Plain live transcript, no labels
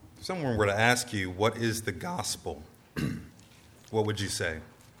If someone were to ask you, what is the gospel? What would you say?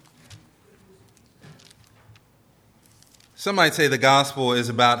 Some might say the gospel is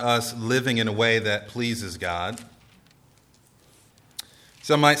about us living in a way that pleases God.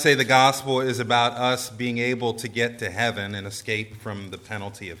 Some might say the gospel is about us being able to get to heaven and escape from the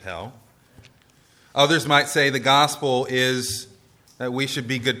penalty of hell. Others might say the gospel is that we should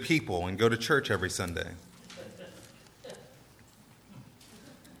be good people and go to church every Sunday.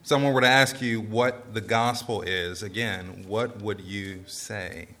 Someone were to ask you what the gospel is, again, what would you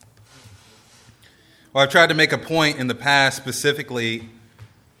say? Well, I've tried to make a point in the past specifically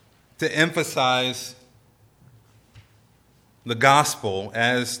to emphasize the gospel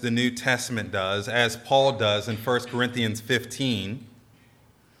as the New Testament does, as Paul does in 1 Corinthians 15,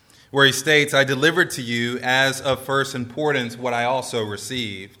 where he states, I delivered to you as of first importance what I also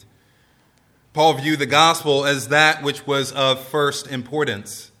received. Paul viewed the gospel as that which was of first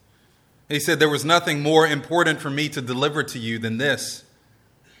importance. He said, there was nothing more important for me to deliver to you than this.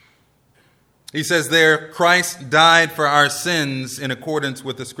 He says there, Christ died for our sins in accordance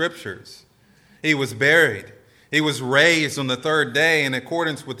with the Scriptures. He was buried. He was raised on the third day in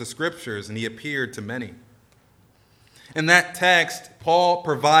accordance with the Scriptures, and he appeared to many. In that text, Paul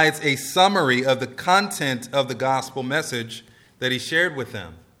provides a summary of the content of the gospel message that he shared with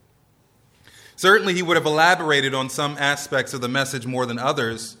them. Certainly, he would have elaborated on some aspects of the message more than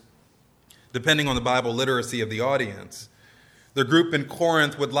others, depending on the Bible literacy of the audience. The group in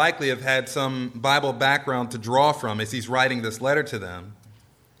Corinth would likely have had some Bible background to draw from as he's writing this letter to them.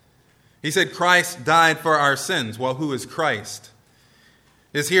 He said, Christ died for our sins. Well, who is Christ?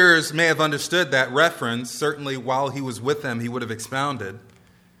 His hearers may have understood that reference. Certainly, while he was with them, he would have expounded.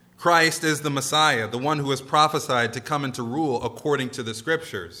 Christ is the Messiah, the one who was prophesied to come and to rule according to the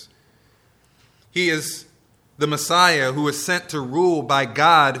Scriptures. He is the Messiah who is sent to rule by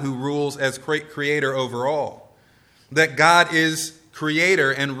God, who rules as creator over all. That God is creator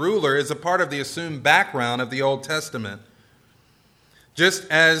and ruler is a part of the assumed background of the Old Testament. Just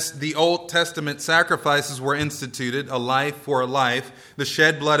as the Old Testament sacrifices were instituted, a life for a life, the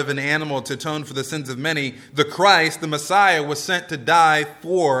shed blood of an animal to atone for the sins of many, the Christ, the Messiah, was sent to die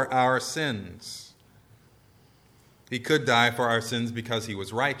for our sins. He could die for our sins because he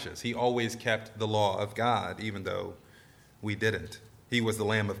was righteous. He always kept the law of God, even though we didn't. He was the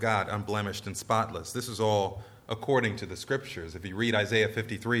Lamb of God, unblemished and spotless. This is all according to the Scriptures. If you read Isaiah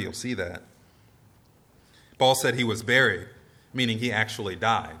 53, you'll see that. Paul said he was buried, meaning he actually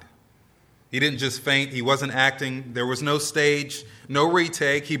died. He didn't just faint. He wasn't acting. There was no stage, no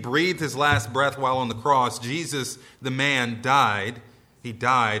retake. He breathed his last breath while on the cross. Jesus, the man, died. He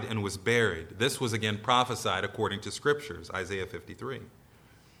died and was buried. This was again prophesied according to Scriptures, Isaiah 53.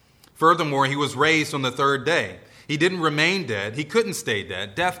 Furthermore, he was raised on the third day. He didn't remain dead. He couldn't stay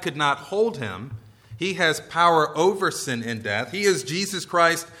dead. Death could not hold him. He has power over sin and death. He is Jesus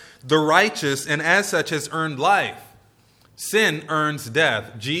Christ, the righteous, and as such has earned life. Sin earns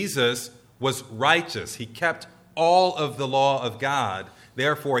death. Jesus was righteous. He kept all of the law of God.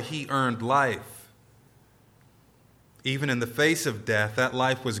 Therefore, he earned life. Even in the face of death, that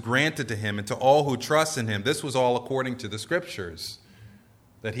life was granted to him and to all who trust in him. This was all according to the Scriptures,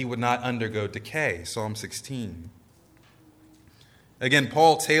 that he would not undergo decay. Psalm 16. Again,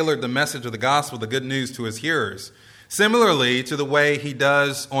 Paul tailored the message of the gospel, the good news, to his hearers, similarly to the way he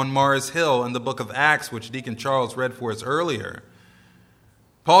does on Mars Hill in the book of Acts, which Deacon Charles read for us earlier.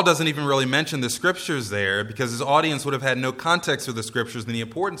 Paul doesn't even really mention the Scriptures there because his audience would have had no context of the Scriptures and the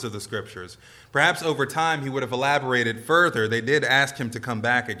importance of the Scriptures. Perhaps over time he would have elaborated further. They did ask him to come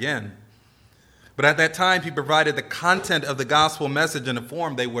back again. But at that time he provided the content of the gospel message in a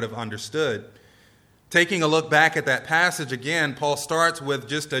form they would have understood. Taking a look back at that passage again, Paul starts with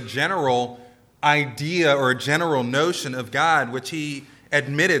just a general idea or a general notion of God, which he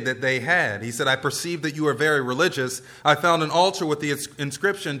admitted that they had. He said, I perceive that you are very religious. I found an altar with the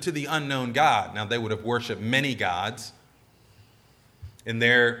inscription to the unknown God. Now, they would have worshipped many gods. In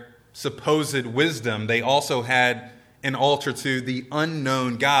their supposed wisdom, they also had an altar to the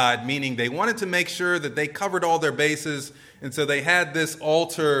unknown God, meaning they wanted to make sure that they covered all their bases. And so they had this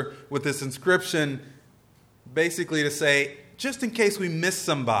altar with this inscription basically to say, just in case we miss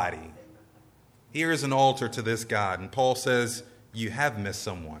somebody, here is an altar to this God. And Paul says, you have missed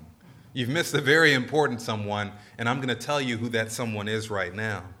someone. You've missed a very important someone, and I'm going to tell you who that someone is right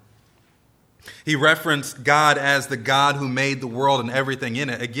now. He referenced God as the God who made the world and everything in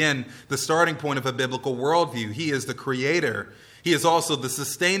it. Again, the starting point of a biblical worldview. He is the creator. He is also the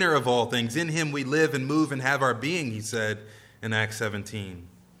sustainer of all things. In him we live and move and have our being, he said in Acts 17.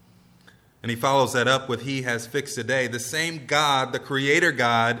 And he follows that up with, he has fixed a day. The same God, the creator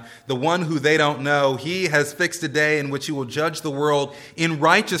God, the one who they don't know, he has fixed a day in which he will judge the world in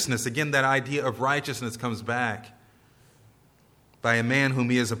righteousness. Again, that idea of righteousness comes back. By a man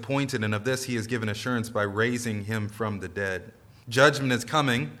whom he has appointed, and of this he has given assurance by raising him from the dead. Judgment is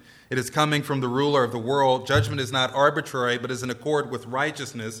coming. It is coming from the ruler of the world. Judgment is not arbitrary, but is in accord with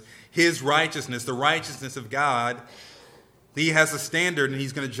righteousness, his righteousness, the righteousness of God. He has a standard, and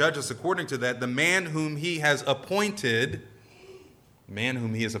he's going to judge us according to that. The man whom he has appointed,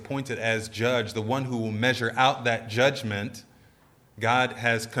 as judge, the one who will measure out that judgment, God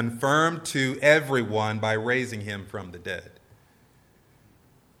has confirmed to everyone by raising him from the dead.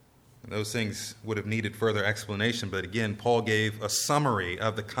 And those things would have needed further explanation, but again, Paul gave a summary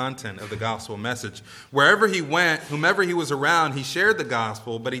of the content of the gospel message. Wherever he went, whomever he was around, he shared the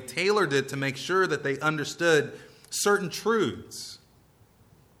gospel, but he tailored it to make sure that they understood certain truths.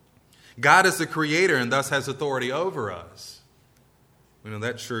 God is the creator and thus has authority over us. We know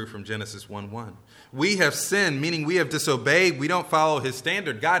that's true from Genesis 1:1. We have sinned, meaning we have disobeyed. We don't follow his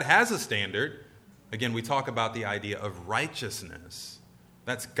standard. God has a standard. Again, we talk about the idea of righteousness.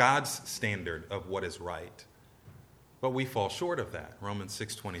 That's God's standard of what is right. But we fall short of that. Romans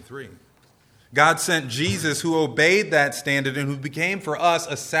 6:23. God sent Jesus who obeyed that standard and who became for us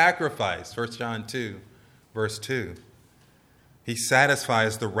a sacrifice. 1 John 2. Verse 2, he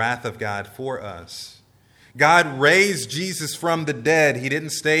satisfies the wrath of God for us. God raised Jesus from the dead. He didn't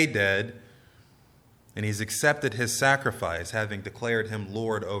stay dead. And he's accepted his sacrifice, having declared him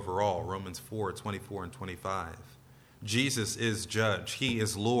Lord over all. Romans 4:24 and 25. Jesus is judge. He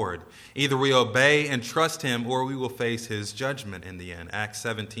is Lord. Either we obey and trust him, or we will face his judgment in the end. Acts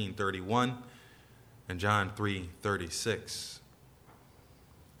 17:31 and John 3:36.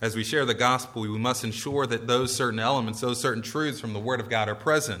 As we share the gospel, we must ensure that those certain elements, those certain truths from the Word of God are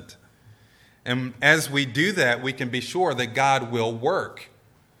present. And as we do that, we can be sure that God will work.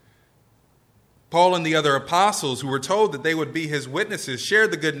 Paul and the other apostles who were told that they would be his witnesses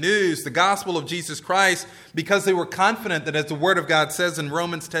shared the good news, the gospel of Jesus Christ, because they were confident that, as the Word of God says in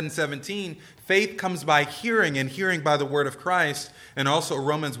Romans 10:17, faith comes by hearing, and hearing by the word of Christ. And also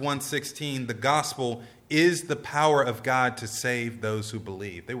Romans 1:16, the gospel is the power of God to save those who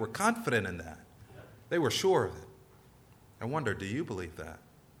believe. They were confident in that. They were sure of it. I wonder, do you believe that?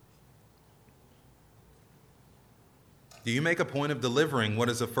 Do you make a point of delivering what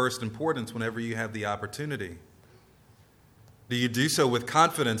is of first importance whenever you have the opportunity? Do you do so with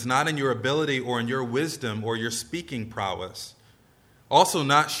confidence, not in your ability or in your wisdom or your speaking prowess? Also,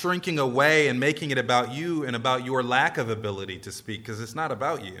 not shrinking away and making it about you and about your lack of ability to speak, because it's not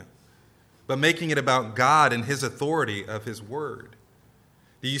about you, but making it about God and his authority of his word.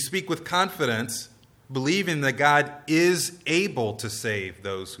 Do you speak with confidence, believing that God is able to save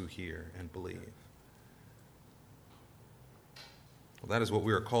those who hear and believe? Well, that is what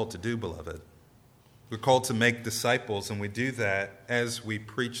we are called to do, beloved. We're called to make disciples, and we do that as we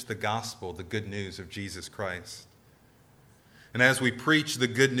preach the gospel, the good news of Jesus Christ. And as we preach the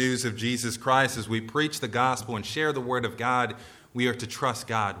good news of Jesus Christ, as we preach the gospel and share the word of God, we are to trust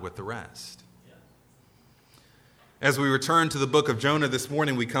God with the rest. As we return to the book of Jonah this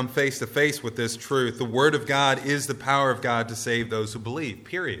morning, we come face to face with this truth. The word of God is the power of God to save those who believe,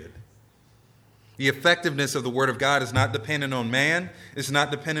 period. The effectiveness of the word of God is not dependent on man. It's not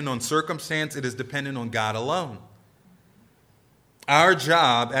dependent on circumstance. It is dependent on God alone. Our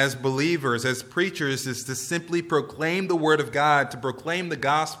job as believers, as preachers, is to simply proclaim the word of God, to proclaim the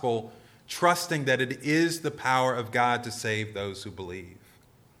gospel, trusting that it is the power of God to save those who believe.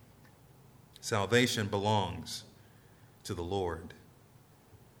 Salvation belongs to the Lord.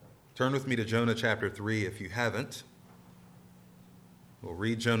 Turn with me to Jonah chapter 3 if you haven't. We'll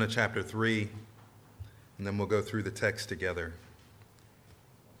read Jonah chapter 3, and then we'll go through the text together.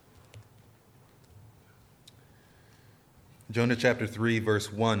 Jonah chapter 3,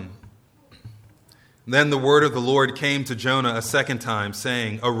 verse 1. Then the word of the Lord came to Jonah a second time,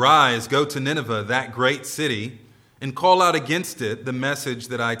 saying, "Arise, go to Nineveh, that great city, and call out against it the message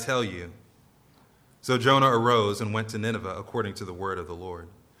that I tell you." So Jonah arose and went to Nineveh according to the word of the Lord.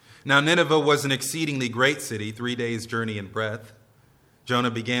 Now Nineveh was an exceedingly great city, 3 days' journey in breadth.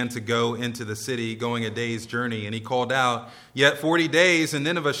 Jonah began to go into the city, going a day's journey, and he called out, "Yet 40 days, and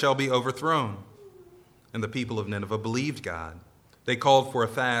Nineveh shall be overthrown." And the people of Nineveh believed God. They called for a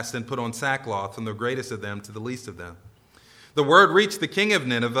fast and put on sackcloth, from the greatest of them to the least of them. The word reached the king of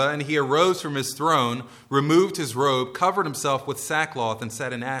Nineveh, and he arose from his throne, removed his robe, covered himself with sackcloth, and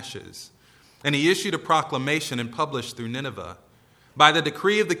sat in ashes. And he issued a proclamation and published through Nineveh, "By the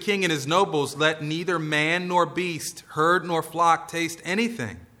decree of the king and his nobles, let neither man nor beast, herd nor flock taste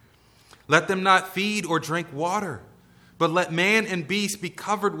anything. Let them not feed or drink water, but let man and beast be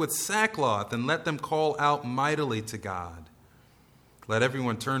covered with sackcloth, and let them call out mightily to God. Let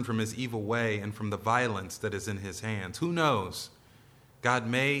everyone turn from his evil way and from the violence that is in his hands. Who knows? God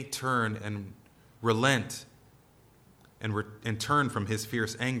may turn and relent and turn from his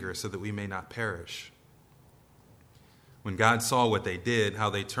fierce anger so that we may not perish. When God saw what they did, how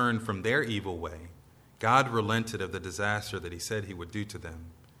they turned from their evil way, God relented of the disaster that he said he would do to them,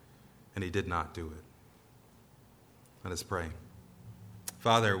 and he did not do it. Let us pray.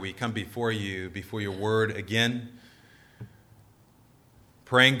 Father, we come before your word again,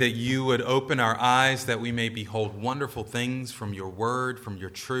 praying that you would open our eyes that we may behold wonderful things from your word, from your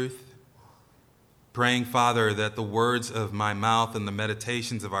truth. Praying, Father, that the words of my mouth and the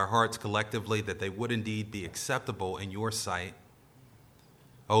meditations of our hearts collectively, that they would indeed be acceptable in your sight.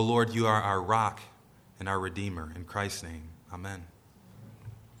 O Lord, you are our rock and our Redeemer. In Christ's name, amen.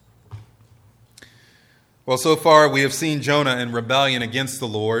 Well, so far we have seen Jonah in rebellion against the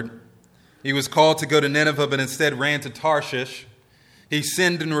Lord. He was called to go to Nineveh, but instead ran to Tarshish. He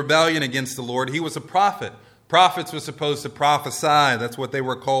sinned in rebellion against the Lord. He was a prophet. Prophets were supposed to prophesy. That's what they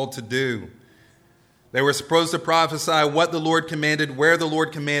were called to do. They were supposed to prophesy what the Lord commanded, where the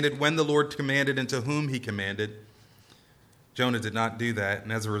Lord commanded, when the Lord commanded, and to whom he commanded. Jonah did not do that,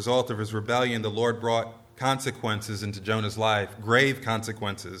 and as a result of his rebellion, the Lord brought consequences into Jonah's life, grave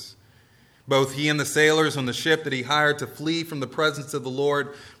consequences. Both he and the sailors on the ship that he hired to flee from the presence of the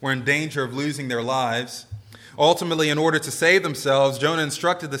Lord were in danger of losing their lives. Ultimately, in order to save themselves, Jonah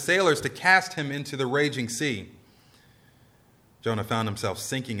instructed the sailors to cast him into the raging sea. Jonah found himself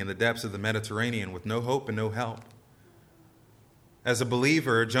sinking in the depths of the Mediterranean with no hope and no help. As a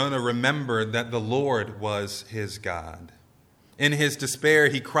believer, Jonah remembered that the Lord was his God. In his despair,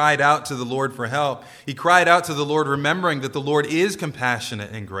 he cried out to the Lord for help. He cried out to the Lord, remembering that the Lord is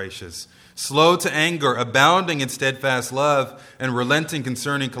compassionate and gracious, slow to anger, abounding in steadfast love, and relenting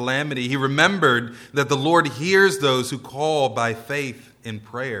concerning calamity. He remembered that the Lord hears those who call by faith in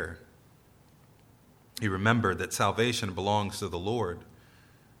prayer. He remembered that salvation belongs to the Lord.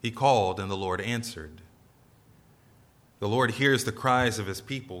 He called, and the Lord answered. The Lord hears the cries of his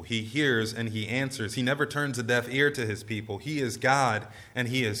people. He hears and he answers. He never turns a deaf ear to his people. He is God, and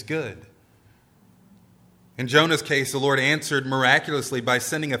he is good. In Jonah's case, the Lord answered miraculously by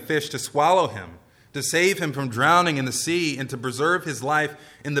sending a fish to swallow him, to save him from drowning in the sea, and to preserve his life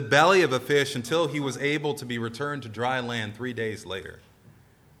in the belly of a fish until he was able to be returned to dry land 3 days later.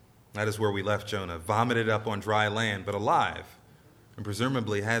 That is where we left Jonah, vomited up on dry land, but alive, and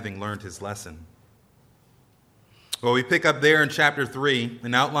presumably having learned his lesson. Well, we pick up there in chapter 3.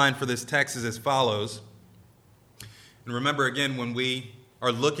 An outline for this text is as follows. And remember again, when we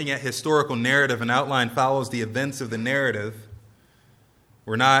are looking at historical narrative, an outline follows the events of the narrative.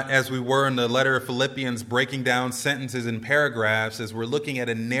 We're not, as we were in the letter of Philippians, breaking down sentences and paragraphs. As we're looking at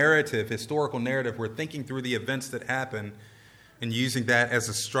a narrative, historical narrative, we're thinking through the events that happen and using that as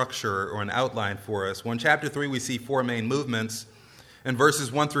a structure or an outline for us. Well, in chapter 3, we see 4 main movements. In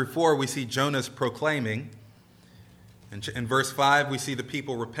verses 1 through 4, we see Jonah's proclaiming. In verse 5, we see the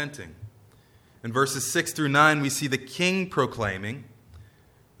people repenting. In verses 6 through 9, we see the king proclaiming.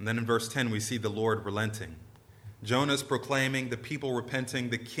 And then in verse 10, we see the Lord relenting. Jonah's proclaiming, the people repenting,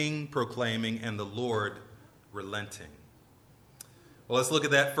 the king proclaiming, and the Lord relenting. Well, let's look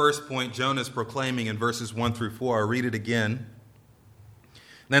at that first point, Jonah's proclaiming in verses 1 through 4. I'll read it again.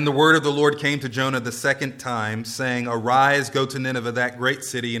 Then the word of the Lord came to Jonah the second time, saying, "Arise, go to Nineveh, that great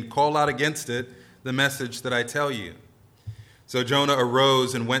city, and call out against it the message that I tell you." So Jonah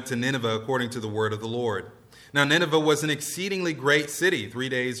arose and went to Nineveh according to the word of the Lord. Now Nineveh was an exceedingly great city, 3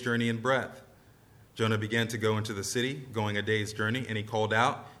 days' journey in breadth. Jonah began to go into the city, going a day's journey, and he called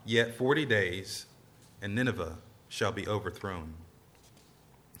out, "Yet 40 days, and Nineveh shall be overthrown."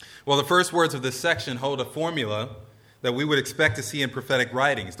 Well, the first words of this section hold a formula that we would expect to see in prophetic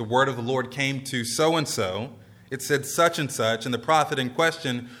writings. The word of the Lord came to so-and-so. It said such and such, and the prophet in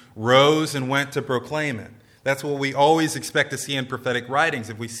question rose and went to proclaim it. That's what we always expect to see in prophetic writings.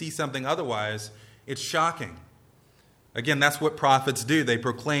 If we see something otherwise, it's shocking. Again, that's what prophets do. They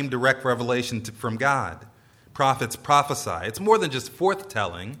proclaim direct revelation from God. Prophets prophesy. It's more than just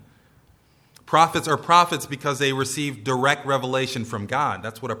forthtelling. Prophets are prophets because they receive direct revelation from God.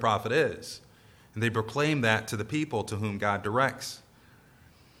 That's what a prophet is. And they proclaim that to the people to whom God directs.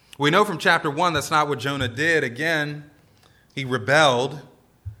 We know from chapter 1 that's not what Jonah did. Again, he rebelled.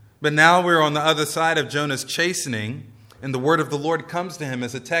 But now we're on the other side of Jonah's chastening, and the word of the Lord comes to him,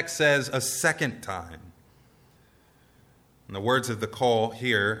 as the text says, a second time. And the words of the call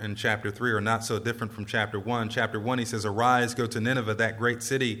here in chapter 3 are not so different from chapter 1. Chapter 1, he says, "Arise, go to Nineveh, that great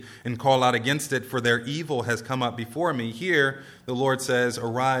city, and call out against it, for their evil has come up before me." Here, the Lord says,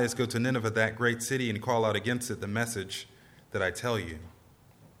 "Arise, go to Nineveh, that great city, and call out against it the message that I tell you."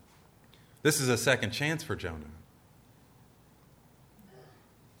 This is a second chance for Jonah.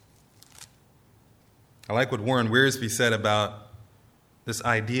 I like what Warren Wiersbe said about this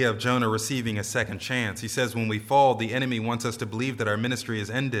idea of Jonah receiving a second chance. He says, when we fall, the enemy wants us to believe that our ministry is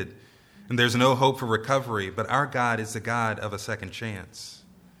ended and there's no hope for recovery, but our God is the God of a second chance.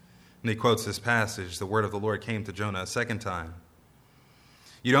 And he quotes this passage, "The word of the Lord came to Jonah a second time."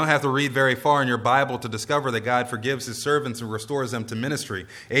 You don't have to read very far in your Bible to discover that God forgives his servants and restores them to ministry.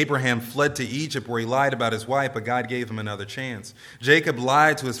 Abraham fled to Egypt where he lied about his wife, but God gave him another chance. Jacob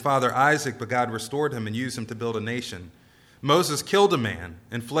lied to his father Isaac, but God restored him and used him to build a nation. Moses killed a man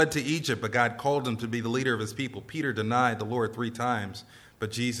and fled to Egypt, but God called him to be the leader of his people. Peter denied the Lord 3 times,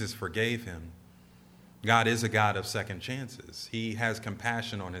 but Jesus forgave him. God is a God of second chances. He has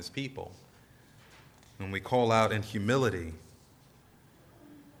compassion on his people. When we call out in humility,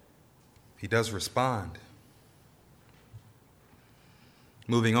 he does respond.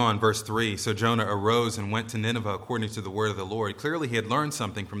 Moving on, verse 3, "So Jonah arose and went to Nineveh according to the word of the Lord." Clearly, he had learned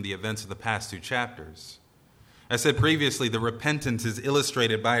something from the events of the past 2 chapters. I said previously, the repentance is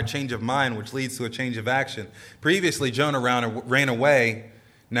illustrated by a change of mind, which leads to a change of action. Previously, Jonah ran away.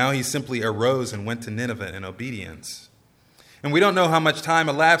 Now he simply arose and went to Nineveh in obedience. And we don't know how much time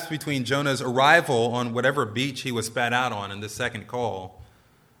elapsed between Jonah's arrival on whatever beach he was spat out on in the second call.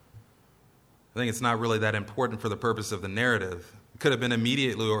 I think it's not really that important for the purpose of the narrative. It could have been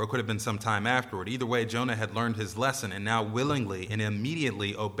immediately or it could have been some time afterward. Either way, Jonah had learned his lesson and now willingly and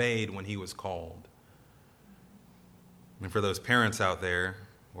immediately obeyed when he was called. And for those parents out there,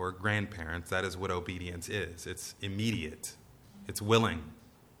 or grandparents, that is what obedience is. It's immediate. It's willing.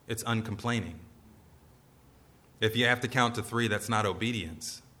 It's uncomplaining. If you have to count to 3, that's not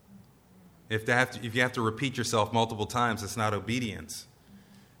obedience. If you have to repeat yourself multiple times, it's not obedience.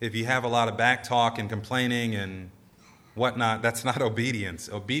 If you have a lot of back talk and complaining and whatnot, that's not obedience.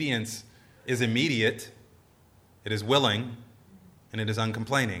 Obedience is immediate, it is willing, and it is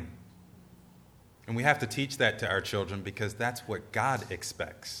uncomplaining. And we have to teach that to our children because that's what God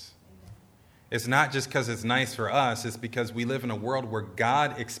expects. It's not just because it's nice for us, it's because we live in a world where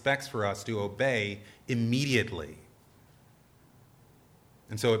God expects for us to obey immediately.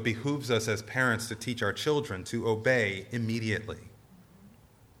 And so it behooves us as parents to teach our children to obey immediately.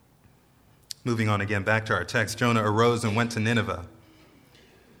 Moving on again, back to our text, Jonah arose and went to Nineveh.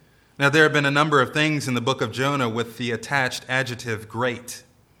 Now there have been a number of things in the book of Jonah with the attached adjective great.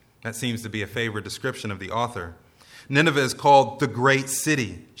 That seems to be a favorite description of the author. Nineveh is called the great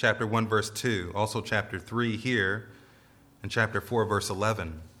city, chapter 1, verse 2. Also chapter 3 here, and chapter 4, verse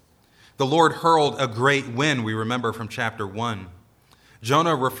 11. The Lord hurled a great wind, we remember from chapter 1.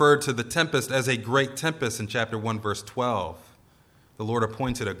 Jonah referred to the tempest as a great tempest in chapter 1, verse 12. The Lord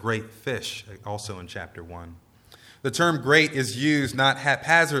appointed a great fish, also in chapter 1. The term great is used not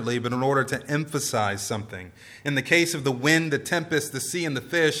haphazardly, but in order to emphasize something. In the case of the wind, the tempest, the sea, and the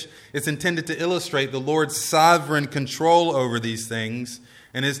fish, it's intended to illustrate the Lord's sovereign control over these things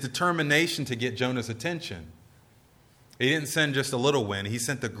and his determination to get Jonah's attention. He didn't send just a little wind, he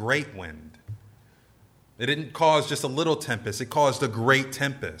sent a great wind. It didn't cause just a little tempest, it caused a great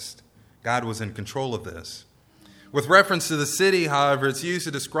tempest. God was in control of this. With reference to the city, however, it's used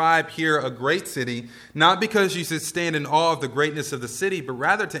to describe here a great city, not because you should stand in awe of the greatness of the city, but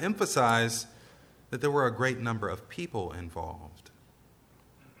rather to emphasize that there were a great number of people involved.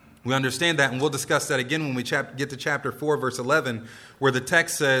 We understand that, and we'll discuss that again when we get to chapter 4, verse 11, where the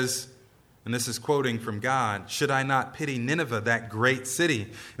text says, and this is quoting from God, "Should I not pity Nineveh, that great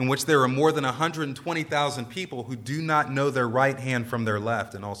city, in which there are more than 120,000 people who do not know their right hand from their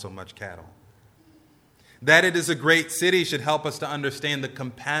left, and also much cattle?" That it is a great city should help us to understand the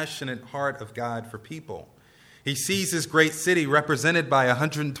compassionate heart of God for people. He sees this great city represented by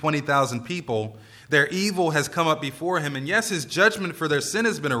 120,000 people. Their evil has come up before him, and yes, his judgment for their sin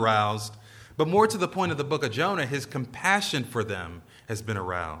has been aroused, but more to the point of the book of Jonah, his compassion for them has been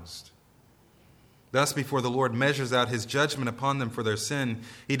aroused. Thus, before the Lord measures out his judgment upon them for their sin,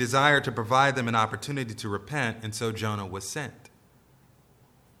 he desired to provide them an opportunity to repent, and so Jonah was sent.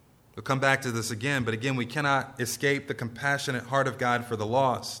 We'll come back to this again, but again, we cannot escape the compassionate heart of God for the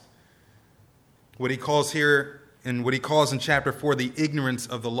lost. What he calls here, and what he calls in chapter 4, the ignorance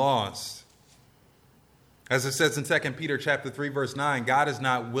of the lost. As it says in 2 Peter chapter 3, verse 9, God is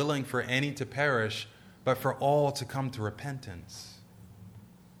not willing for any to perish, but for all to come to repentance.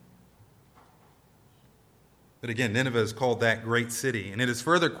 But again, Nineveh is called that great city. And it is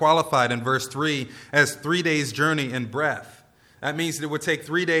further qualified in verse 3 as 3 days' journey in breadth. That means that it would take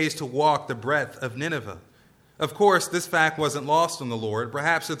 3 days to walk the breadth of Nineveh. Of course, this fact wasn't lost on the Lord.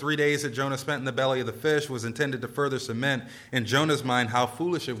 Perhaps the 3 days that Jonah spent in the belly of the fish was intended to further cement in Jonah's mind how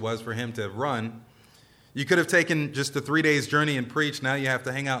foolish it was for him to run. You could have taken just the 3 days' journey and preached. Now you have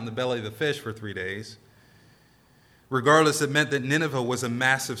to hang out in the belly of the fish for 3 days. Regardless, it meant that Nineveh was a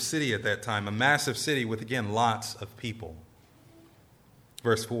massive city at that time, a massive city with, again, lots of people.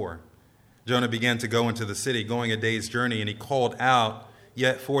 Verse 4, Jonah began to go into the city, going a day's journey, and he called out,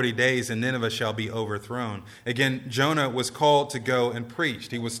 "Yet 40 days, and Nineveh shall be overthrown." Again, Jonah was called to go and preach.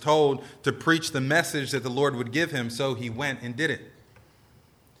 He was told to preach the message that the Lord would give him, so he went and did it.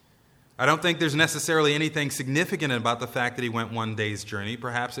 I don't think there's necessarily anything significant about the fact that he went 1 day's journey.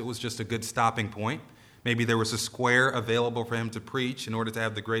 Perhaps it was just a good stopping point. Maybe there was a square available for him to preach in order to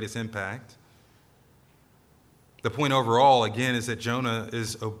have the greatest impact. The point overall, again, is that Jonah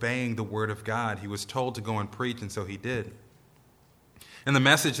is obeying the word of God. He was told to go and preach, and so he did. And the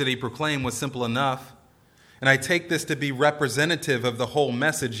message that he proclaimed was simple enough. And I take this to be representative of the whole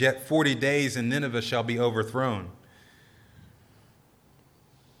message, "Yet 40 days and Nineveh shall be overthrown."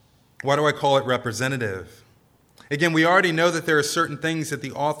 Why do I call it representative? Again, we already know that there are certain things that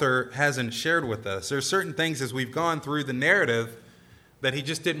the author hasn't shared with us. There are certain things as we've gone through the narrative that he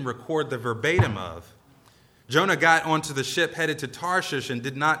just didn't record the verbatim of. Jonah got onto the ship headed to Tarshish and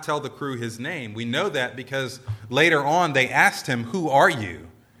did not tell the crew his name. We know that because later on they asked him, "Who are you?"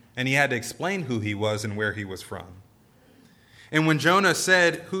 And he had to explain who he was and where he was from. And when Jonah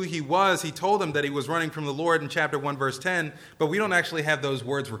said who he was, he told them that he was running from the Lord in chapter 1, verse 10, but we don't actually have those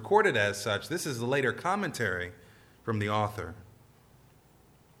words recorded as such. This is the later commentary from the author.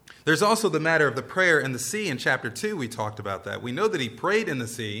 There's also the matter of the prayer in the sea in chapter 2. We talked about that. We know that he prayed in the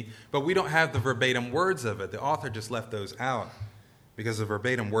sea, but we don't have the verbatim words of it. The author just left those out because the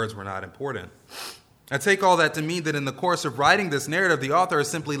verbatim words were not important. I take all that to mean that in the course of writing this narrative, the author has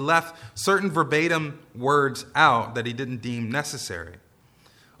simply left certain verbatim words out that he didn't deem necessary.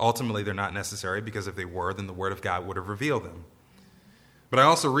 Ultimately, they're not necessary because if they were, then the word of God would have revealed them. But I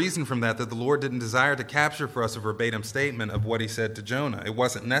also reason from that the Lord didn't desire to capture for us a verbatim statement of what he said to Jonah. It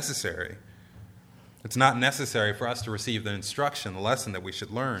wasn't necessary. It's not necessary for us to receive the instruction, the lesson that we should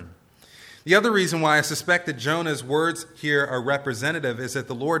learn. The other reason why I suspect that Jonah's words here are representative is that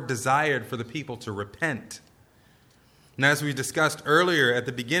the Lord desired for the people to repent. And as we discussed earlier at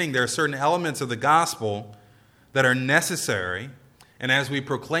the beginning, there are certain elements of the gospel that are necessary. And as we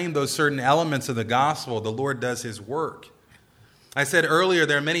proclaim those certain elements of the gospel, the Lord does his work. I said earlier,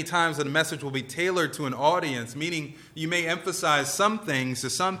 there are many times that a message will be tailored to an audience, meaning you may emphasize some things to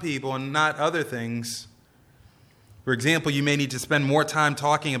some people and not other things. For example, you may need to spend more time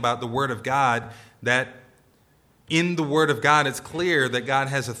talking about the Word of God, that in the Word of God it's clear that God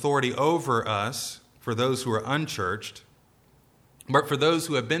has authority over us for those who are unchurched. But for those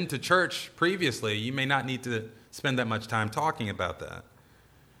who have been to church previously, you may not need to spend that much time talking about that.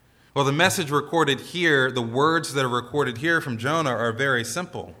 Well, the message recorded here, the words that are recorded here from Jonah are very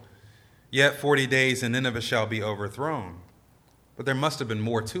simple. "Yet 40 days and Nineveh shall be overthrown." But there must have been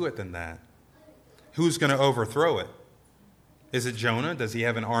more to it than that. Who's going to overthrow it? Is it Jonah? Does he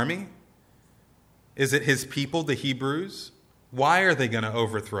have an army? Is it his people, the Hebrews? Why are they going to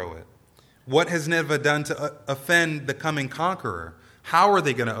overthrow it? What has Nineveh done to offend the coming conqueror? How are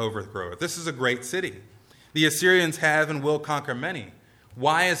they going to overthrow it? This is a great city. The Assyrians have and will conquer many.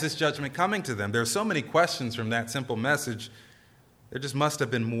 Why is this judgment coming to them? There are so many questions from that simple message. There just must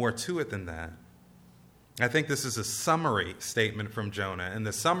have been more to it than that. I think this is a summary statement from Jonah, and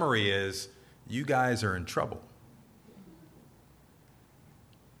the summary is, you guys are in trouble.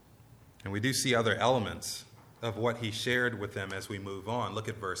 And we do see other elements of what he shared with them as we move on. Look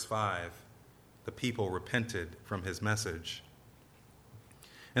at verse 5. The people repented from his message.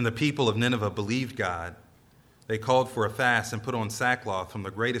 And the people of Nineveh believed God. They called for a fast and put on sackcloth from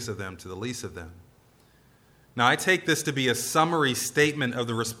the greatest of them to the least of them. Now, I take this to be a summary statement of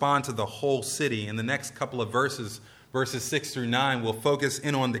the response of the whole city. In the next couple of verses 6 through 9, we'll focus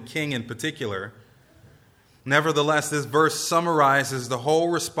in on the king in particular. Nevertheless, this verse summarizes the whole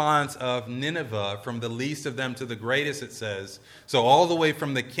response of Nineveh from the least of them to the greatest, it says. So all the way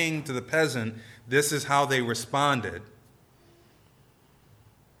from the king to the peasant, this is how they responded.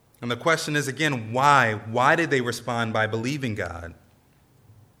 And the question is, again, why? Why did they respond by believing God?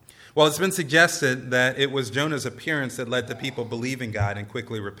 Well, it's been suggested that it was Jonah's appearance that led to people believing God and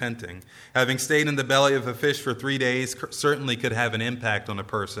quickly repenting. Having stayed in the belly of a fish for 3 days certainly could have an impact on a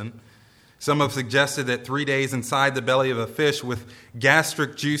person. Some have suggested that 3 days inside the belly of a fish with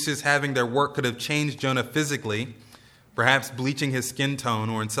gastric juices having their work could have changed Jonah physically, perhaps bleaching his skin tone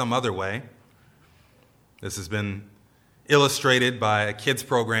or in some other way. This has been illustrated by a kids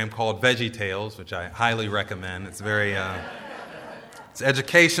program called Veggie Tales, which I highly recommend. It's very, it's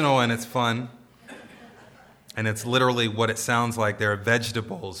educational and it's fun. And it's literally what it sounds like. There are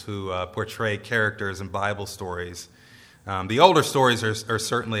vegetables who portray characters in Bible stories. The older stories are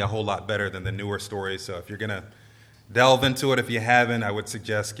certainly a whole lot better than the newer stories. So if you're going to delve into it, if you haven't, I would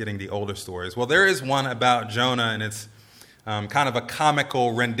suggest getting the older stories. Well, there is one about Jonah, and it's kind of a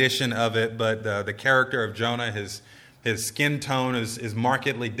comical rendition of it. But the character of Jonah, his skin tone is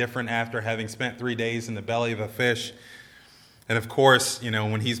markedly different after having spent 3 days in the belly of a fish. And of course,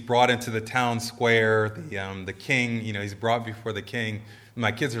 when he's brought into the town square, the king, he's brought before the king.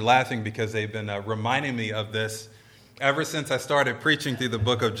 My kids are laughing because they've been reminding me of this ever since I started preaching through the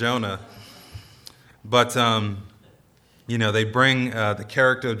book of Jonah. But, they bring the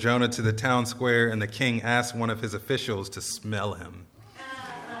character of Jonah to the town square, and the king asks one of his officials to smell him.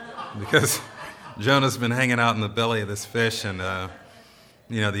 Because Jonah's been hanging out in the belly of this fish, and,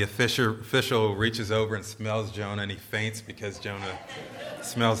 the official reaches over and smells Jonah, and he faints because Jonah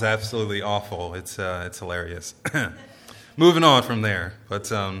smells absolutely awful. It's hilarious. Moving on from there,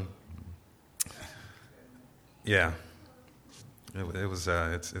 but, yeah.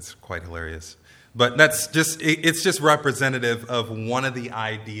 It's quite hilarious, but it's just representative of one of the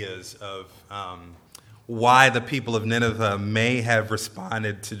ideas of why the people of Nineveh may have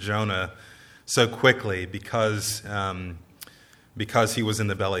responded to Jonah so quickly because he was in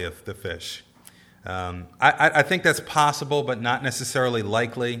the belly of the fish. I think that's possible, but not necessarily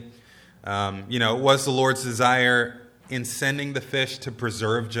likely. It was the Lord's desire in sending the fish to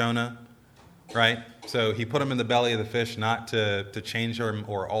preserve Jonah, right? So he put him in the belly of the fish not to change him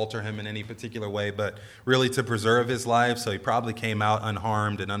or alter him in any particular way, but really to preserve his life. So he probably came out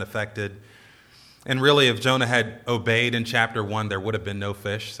unharmed and unaffected. And really, if Jonah had obeyed in chapter 1, there would have been no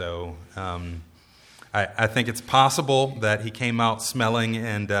fish. So I think it's possible that he came out smelling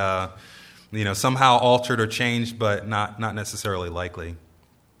and somehow altered or changed, but not necessarily likely.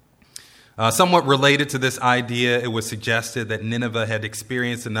 Somewhat related to this idea, it was suggested that Nineveh had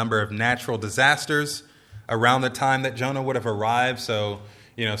experienced a number of natural disasters around the time that Jonah would have arrived. So,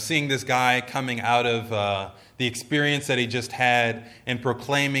 seeing this guy coming out of the experience that he just had and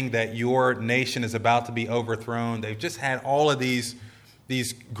proclaiming that your nation is about to be overthrown, they've just had all of these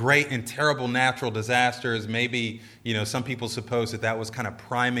great and terrible natural disasters. Maybe, some people suppose that was kind of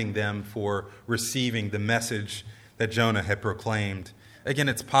priming them for receiving the message that Jonah had proclaimed. Again,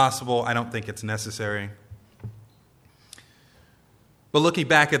 it's possible. I don't think it's necessary. But looking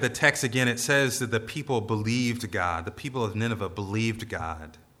back at the text again, it says that the people believed God. The people of Nineveh believed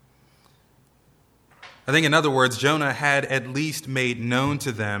God. I think, in other words, Jonah had at least made known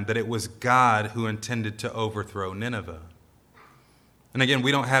to them that it was God who intended to overthrow Nineveh. And again,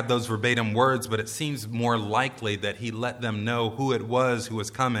 we don't have those verbatim words, but it seems more likely that he let them know who it was who was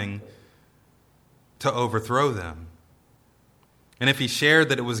coming to overthrow them. And if he shared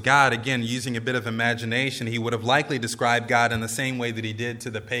that it was God, again, using a bit of imagination, he would have likely described God in the same way that he did to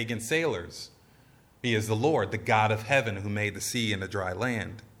the pagan sailors. He is the Lord, the God of heaven, who made the sea and the dry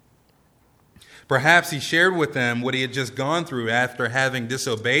land. Perhaps he shared with them what he had just gone through after having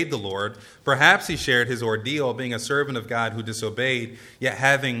disobeyed the Lord. Perhaps he shared his ordeal being a servant of God who disobeyed, yet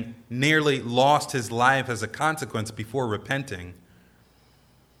having nearly lost his life as a consequence before repenting.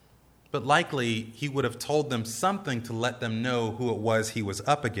 But likely, he would have told them something to let them know who it was he was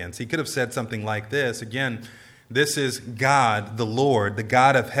up against. He could have said something like this. Again, this is God, the Lord, the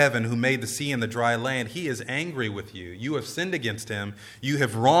God of heaven, who made the sea and the dry land. He is angry with you. You have sinned against him. You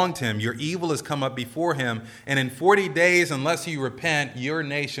have wronged him. Your evil has come up before him. And in 40 days, unless you repent, your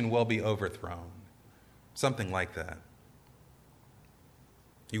nation will be overthrown. Something like that.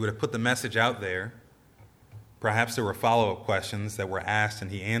 He would have put the message out there. Perhaps there were follow-up questions that were asked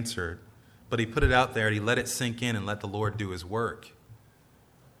and he answered, but he put it out there and he let it sink in and let the Lord do his work.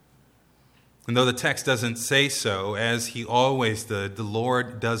 And though the text doesn't say so, as he always did, the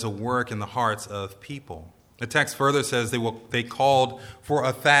Lord does a work in the hearts of people. The text further says they called for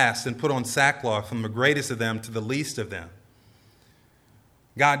a fast and put on sackcloth from the greatest of them to the least of them.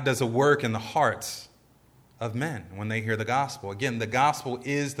 God does a work in the hearts of men when they hear the gospel. Again, the gospel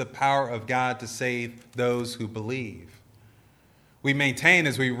is the power of God to save those who believe. We maintain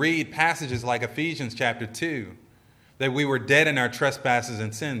as we read passages like Ephesians chapter 2 that we were dead in our trespasses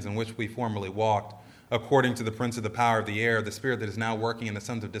and sins in which we formerly walked according to the prince of the power of the air, the spirit that is now working in the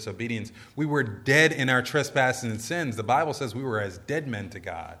sons of disobedience. We were dead in our trespasses and sins. The Bible says we were as dead men to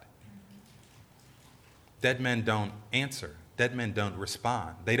God. Dead men don't answer. Dead men don't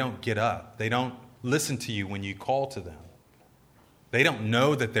respond. They don't get up. They don't listen to you when you call to them. They don't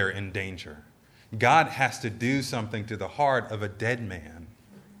know that they're in danger. God has to do something to the heart of a dead man.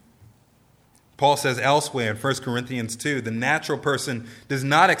 Paul says elsewhere in 1 Corinthians 2, the natural person does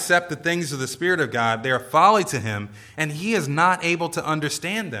not accept the things of the Spirit of God. They are folly to him, and he is not able to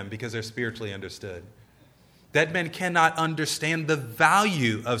understand them because they're spiritually understood. Dead men cannot understand the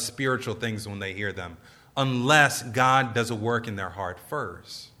value of spiritual things when they hear them unless God does a work in their heart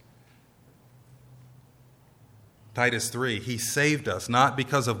first. Titus 3, he saved us, not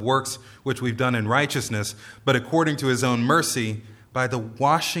because of works which we've done in righteousness, but according to his own mercy, by the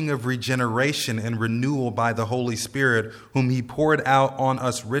washing of regeneration and renewal by the Holy Spirit, whom he poured out on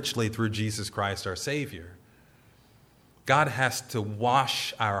us richly through Jesus Christ our Savior. God has to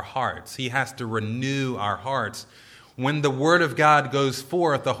wash our hearts. He has to renew our hearts. When the Word of God goes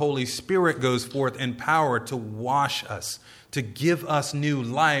forth, the Holy Spirit goes forth in power to wash us, to give us new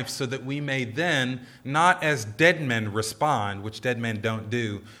life so that we may then, not as dead men respond, which dead men don't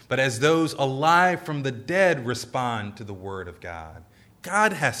do, but as those alive from the dead respond to the Word of God.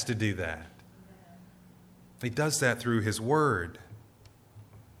 God has to do that. He does that through His Word.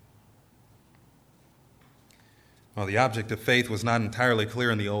 Well, the object of faith was not entirely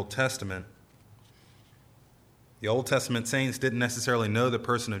clear in the Old Testament. The Old Testament saints didn't necessarily know the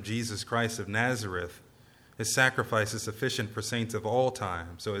person of Jesus Christ of Nazareth. His sacrifice is sufficient for saints of all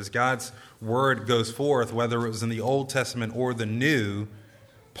time. So as God's word goes forth, whether it was in the Old Testament or the New,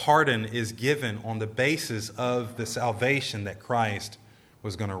 pardon is given on the basis of the salvation that Christ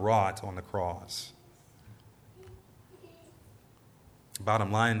was going to wrought on the cross.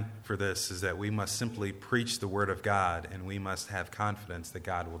 Bottom line for this is that we must simply preach the word of God, and we must have confidence that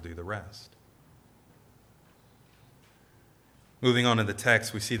God will do the rest. Moving on to the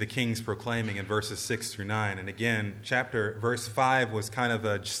text, we see the kings proclaiming in verses 6 through 9. And again, verse 5 was kind of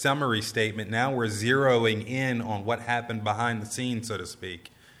a summary statement. Now we're zeroing in on what happened behind the scenes, so to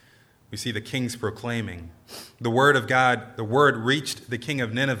speak. We see the kings proclaiming. The word of God, the word reached the king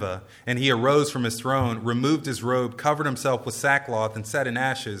of Nineveh, and he arose from his throne, removed his robe, covered himself with sackcloth, and sat in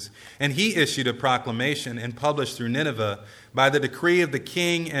ashes. And he issued a proclamation and published through Nineveh, by the decree of the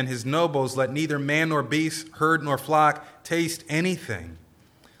king and his nobles, let neither man nor beast, herd nor flock taste anything.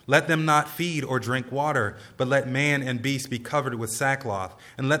 Let them not feed or drink water, but let man and beast be covered with sackcloth,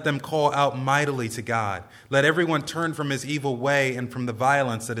 and let them call out mightily to God. Let everyone turn from his evil way and from the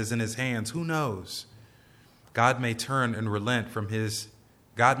violence that is in his hands. Who knows? God may turn and relent from his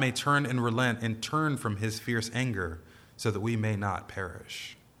fierce anger, so that we may not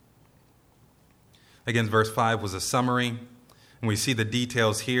perish. Again, verse 5 was a summary, and we see the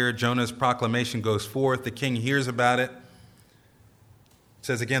details here. Jonah's proclamation goes forth. The king hears about it. It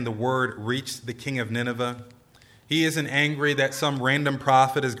says again, the word reached the king of Nineveh. He isn't angry that some random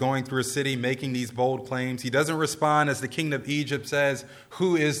prophet is going through a city making these bold claims. He doesn't respond as the king of Egypt says,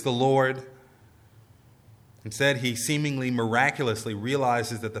 "Who is the Lord?" Instead, he seemingly miraculously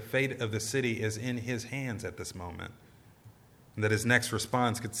realizes that the fate of the city is in his hands at this moment, and that his next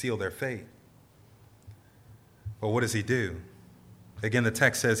response could seal their fate. Well, what does he do? Again, the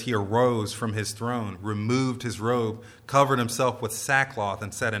text says he arose from his throne, removed his robe, covered himself with sackcloth,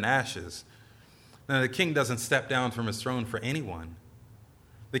 and sat in ashes. Now, the king doesn't step down from his throne for anyone.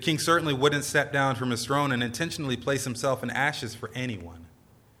 The king certainly wouldn't step down from his throne and intentionally place himself in ashes for anyone.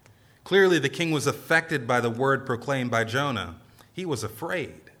 Clearly, the king was affected by the word proclaimed by Jonah. He was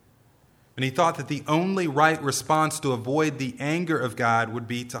afraid. And he thought that the only right response to avoid the anger of God would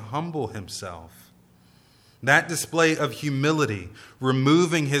be to humble himself. That display of humility,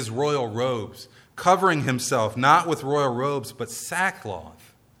 removing his royal robes, covering himself not with royal robes, but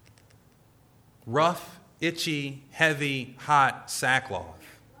sackcloth. Rough, itchy, heavy, hot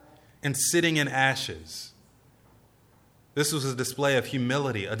sackcloth. And sitting in ashes. This was a display of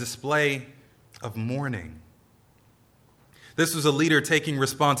humility, a display of mourning. This was a leader taking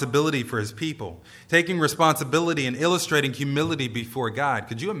responsibility for his people, taking responsibility and illustrating humility before God.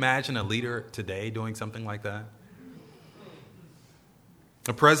 Could you imagine a leader today doing something like that?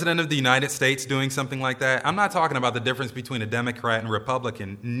 A president of the United States doing something like that? I'm not talking about the difference between a Democrat and a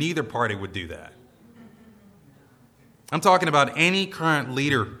Republican. Neither party would do that. I'm talking about any current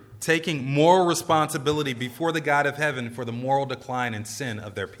leader taking moral responsibility before the God of heaven for the moral decline and sin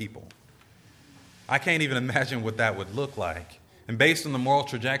of their people. I can't even imagine what that would look like. And based on the moral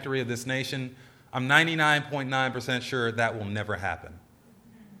trajectory of this nation, I'm 99.9% sure that will never happen.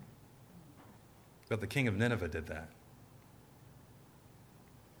 But the king of Nineveh did that.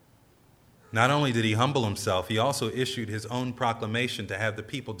 Not only did he humble himself, he also issued his own proclamation to have the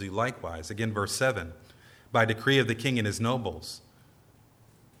people do likewise. Again, verse 7. by decree of the king and his nobles.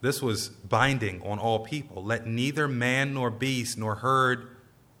 This was binding on all people. Let neither man nor beast nor herd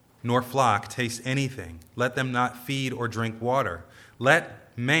nor flock taste anything. Let them not feed or drink water.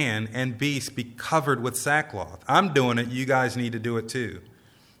 Let man and beast be covered with sackcloth. I'm doing it. You guys need to do it too.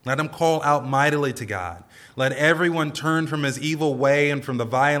 Let them call out mightily to God. Let everyone turn from his evil way and from the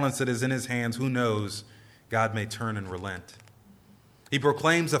violence that is in his hands. Who knows? God may turn and relent. He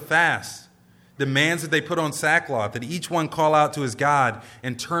proclaims a fast, demands that they put on sackcloth, that each one call out to his God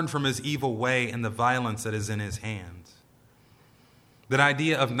and turn from his evil way and the violence that is in his hands. That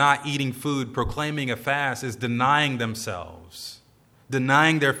idea of not eating food, proclaiming a fast, is denying themselves,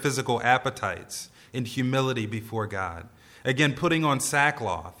 denying their physical appetites in humility before God. Again, putting on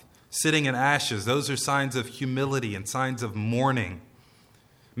sackcloth, sitting in ashes, those are signs of humility and signs of mourning,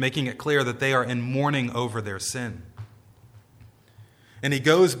 making it clear that they are in mourning over their sin. And he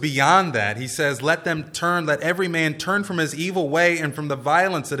goes beyond that. He says, let every man turn from his evil way and from the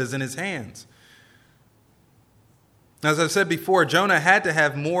violence that is in his hands. As I've said before, Jonah had to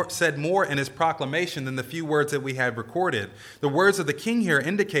have said more in his proclamation than the few words that we have recorded. The words of the king here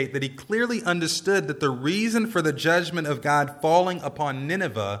indicate that he clearly understood that the reason for the judgment of God falling upon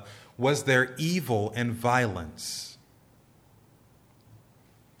Nineveh was their evil and violence.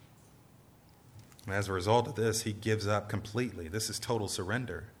 And as a result of this, he gives up completely. This is total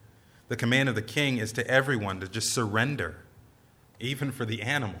surrender. The command of the king is to everyone to just surrender, even for the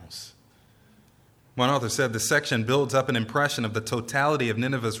animals. One author said the section builds up an impression of the totality of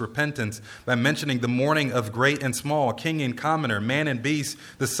Nineveh's repentance by mentioning the mourning of great and small, king and commoner, man and beast.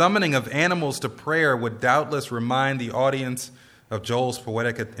 The summoning of animals to prayer would doubtless remind the audience of Joel's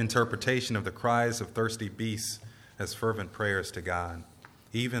poetic interpretation of the cries of thirsty beasts as fervent prayers to God.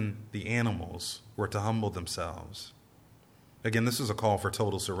 Even the animals were to humble themselves. Again, this is a call for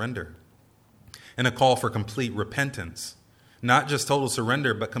total surrender and a call for complete repentance. Not just total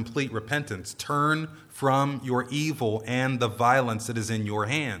surrender, but complete repentance. Turn from your evil and the violence that is in your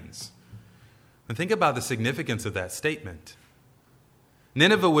hands. And think about the significance of that statement.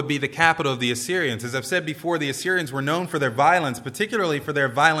 Nineveh would be the capital of the Assyrians. As I've said before, the Assyrians were known for their violence, particularly for their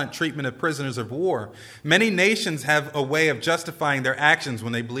violent treatment of prisoners of war. Many nations have a way of justifying their actions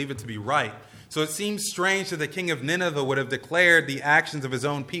when they believe it to be right. So it seems strange that the king of Nineveh would have declared the actions of his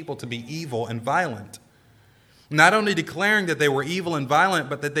own people to be evil and violent. Not only declaring that they were evil and violent,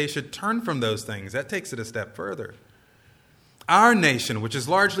 but that they should turn from those things. That takes it a step further. Our nation, which is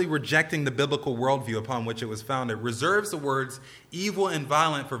largely rejecting the biblical worldview upon which it was founded, reserves the words evil and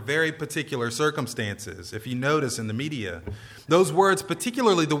violent for very particular circumstances. If you notice in the media, those words,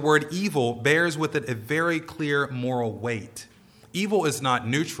 particularly the word evil, bears with it a very clear moral weight. Evil is not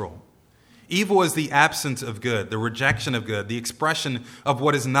neutral. Evil is the absence of good, the rejection of good, the expression of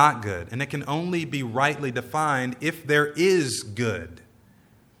what is not good. And it can only be rightly defined if there is good.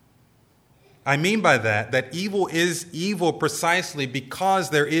 I mean by that evil is evil precisely because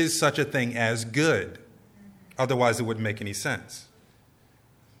there is such a thing as good. Otherwise, it wouldn't make any sense.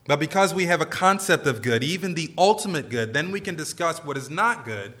 But because we have a concept of good, even the ultimate good, then we can discuss what is not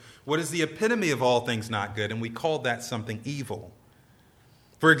good, what is the epitome of all things not good, and we call that something evil.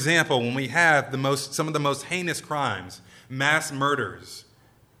 For example, when we have some of the most heinous crimes, mass murders,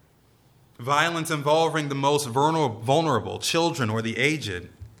 violence involving the most vulnerable, children or the aged,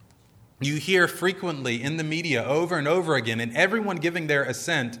 you hear frequently in the media over and over again, and everyone giving their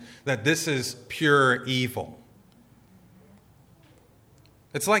assent that this is pure evil.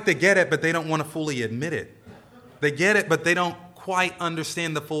 It's like they get it, but they don't want to fully admit it. They get it, but they don't quite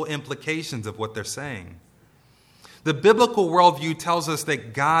understand the full implications of what they're saying. The biblical worldview tells us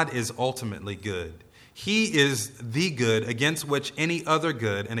that God is ultimately good. He is the good against which any other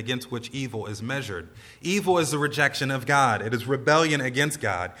good and against which evil is measured. Evil is the rejection of God. It is rebellion against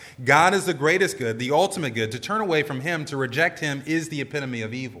God. God is the greatest good, the ultimate good. To turn away from him, to reject him, is the epitome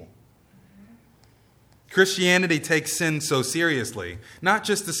of evil. Christianity takes sin so seriously, not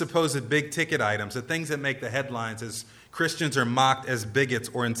just the supposed big-ticket items, the things that make the headlines as Christians are mocked as bigots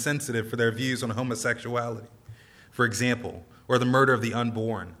or insensitive for their views on homosexuality, for example, or the murder of the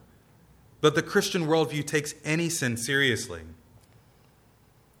unborn. But the Christian worldview takes any sin seriously.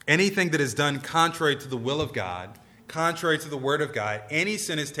 Anything that is done contrary to the will of God, contrary to the word of God, any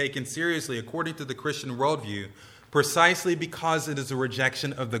sin is taken seriously according to the Christian worldview precisely because it is a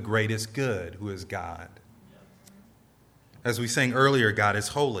rejection of the greatest good, who is God. As we sang earlier, God is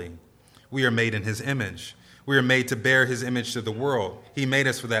holy. We are made in his image. We are made to bear his image to the world. He made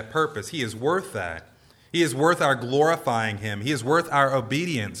us for that purpose. He is worth that. He is worth our glorifying him. He is worth our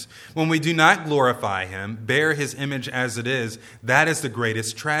obedience. When we do not glorify him, bear his image as it is, that is the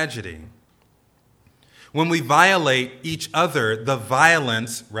greatest tragedy. When we violate each other, the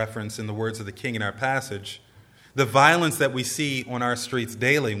violence, reference in the words of the king in our passage, the violence that we see on our streets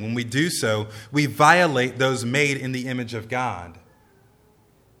daily, when we do so, we violate those made in the image of God.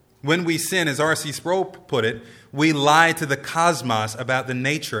 When we sin, as R.C. Sproul put it, we lie to the cosmos about the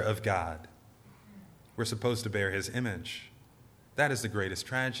nature of God. We're supposed to bear his image. That is the greatest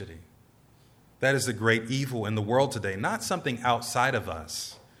tragedy. That is the great evil in the world today. Not something outside of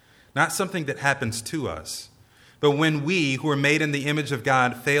us, not something that happens to us, but when we, who are made in the image of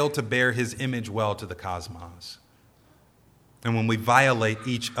God, fail to bear his image well to the cosmos. And when we violate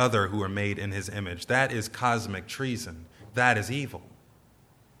each other who are made in his image, that is cosmic treason. That is evil.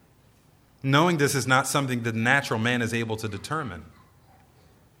 Knowing this is not something that the natural man is able to determine.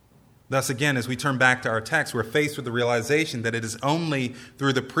 Thus, again, as we turn back to our text, we're faced with the realization that it is only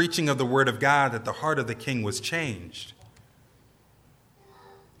through the preaching of the word of God that the heart of the king was changed.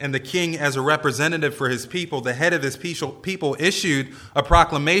 And the king, as a representative for his people, the head of his people, issued a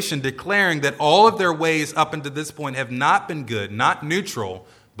proclamation declaring that all of their ways up until this point have not been good, not neutral,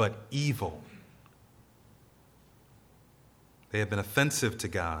 but evil. They have been offensive to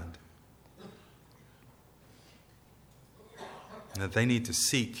God. And that they need to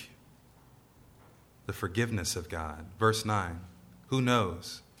seek the forgiveness of God. Verse 9, who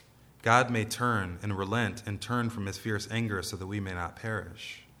knows? God may turn and relent and turn from his fierce anger so that we may not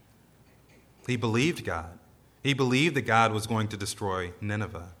perish. He believed God. He believed that God was going to destroy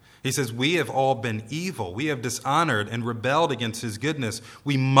Nineveh. He says, we have all been evil. We have dishonored and rebelled against his goodness.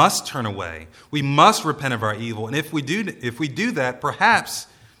 We must turn away. We must repent of our evil. And if we do that, perhaps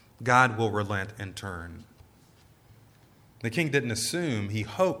God will relent and turn. The king didn't assume. He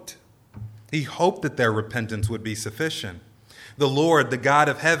hoped. He hoped that their repentance would be sufficient. The Lord, the God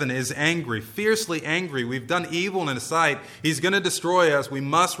of heaven, is angry, fiercely angry. We've done evil in his sight. He's going to destroy us. We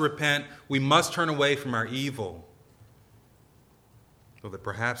must repent. We must turn away from our evil, so that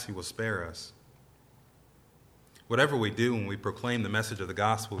perhaps he will spare us. Whatever we do when we proclaim the message of the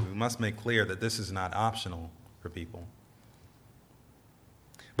gospel, we must make clear that this is not optional for people.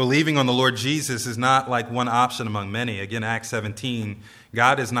 Believing on the Lord Jesus is not like one option among many. Again, Acts 17,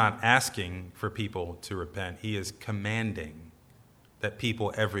 God is not asking for people to repent. He is commanding that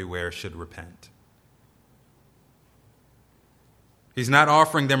people everywhere should repent. He's not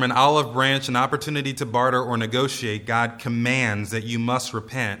offering them an olive branch, an opportunity to barter or negotiate. God commands that you must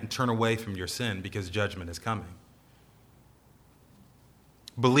repent and turn away from your sin because judgment is coming.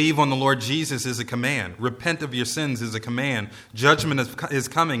 Believe on the Lord Jesus is a command. Repent of your sins is a command. Judgment is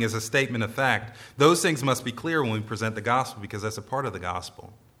coming is a statement of fact. Those things must be clear when we present the gospel because that's a part of the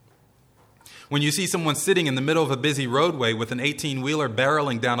gospel. When you see someone sitting in the middle of a busy roadway with an 18-wheeler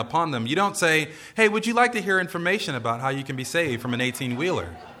barreling down upon them, you don't say, hey, would you like to hear information about how you can be saved from an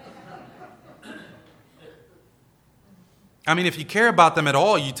 18-wheeler? I mean, if you care about them at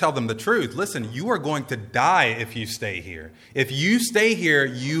all, you tell them the truth. Listen, you are going to die if you stay here. If you stay here,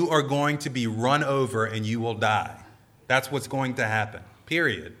 you are going to be run over and you will die. That's what's going to happen,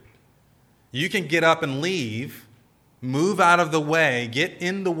 period. You can get up and leave, move out of the way, get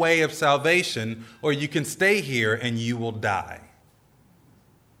in the way of salvation, or you can stay here and you will die.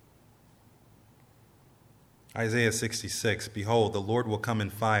 Isaiah 66, behold, the Lord will come in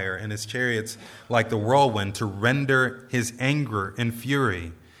fire, and his chariots like the whirlwind, to render his anger and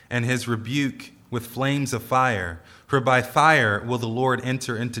fury, and his rebuke with flames of fire. For by fire will the Lord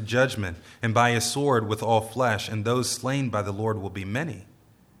enter into judgment, and by his sword with all flesh, and those slain by the Lord will be many.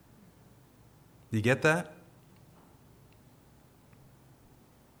 Do you get that?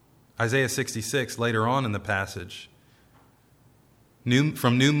 Isaiah 66, later on in the passage,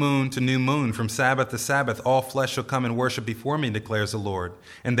 from new moon to new moon, from Sabbath to Sabbath, all flesh shall come and worship before me, declares the Lord.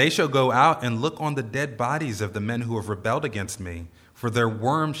 And they shall go out and look on the dead bodies of the men who have rebelled against me. For their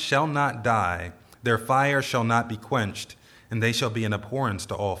worm shall not die, their fire shall not be quenched, and they shall be an abhorrence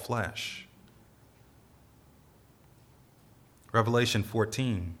to all flesh. Revelation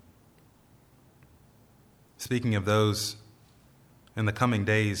 14. Speaking of those in the coming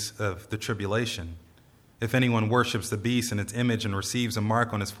days of the tribulation, if anyone worships the beast and its image and receives a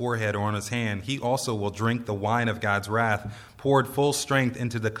mark on his forehead or on his hand, he also will drink the wine of God's wrath, poured full strength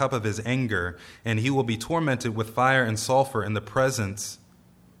into the cup of his anger, and he will be tormented with fire and sulfur in the presence,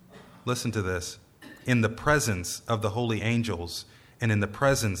 listen to this, in the presence of the holy angels and in the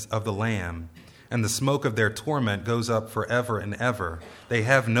presence of the Lamb. And the smoke of their torment goes up forever and ever. They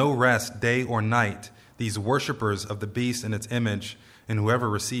have no rest day or night, these worshipers of the beast and its image, and whoever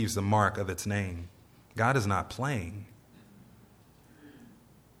receives the mark of its name. God is not playing.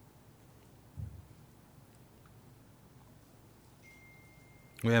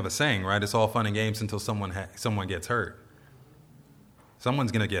 We have a saying, right? It's all fun and games until someone gets hurt.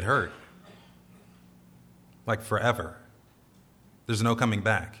 Someone's going to get hurt. Like forever. There's no coming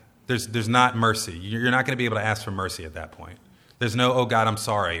back. There's not mercy. You're not going to be able to ask for mercy at that point. There's no, oh God, I'm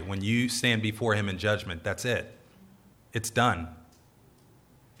sorry. When you stand before him in judgment, that's it. It's done.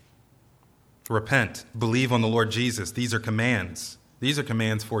 Repent. Believe on the Lord Jesus. These are commands. These are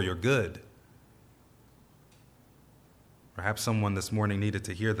commands for your good. Perhaps someone this morning needed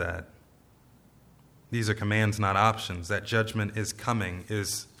to hear that. These are commands, not options. That judgment is coming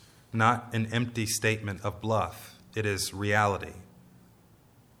is not an empty statement of bluff. It is reality.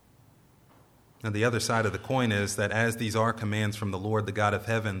 And the other side of the coin is that as these are commands from the Lord, the God of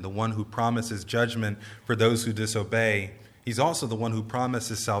heaven, the one who promises judgment for those who disobey, he's also the one who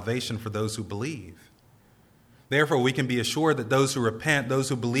promises salvation for those who believe. Therefore, we can be assured that those who repent, those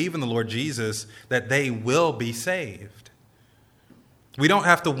who believe in the Lord Jesus, that they will be saved. We don't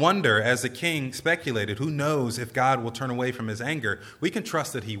have to wonder, as the king speculated, who knows if God will turn away from his anger. We can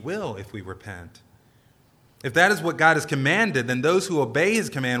trust that he will if we repent. If that is what God has commanded, then those who obey his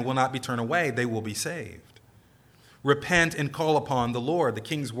command will not be turned away. They will be saved. Repent and call upon the Lord. The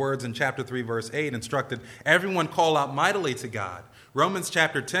king's words in chapter 3, verse 8 instructed, everyone call out mightily to God. Romans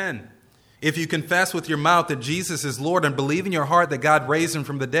chapter 10, if you confess with your mouth that Jesus is Lord and believe in your heart that God raised him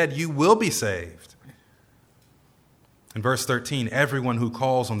from the dead, you will be saved. In verse 13, everyone who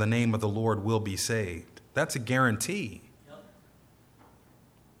calls on the name of the Lord will be saved. That's a guarantee. Yep.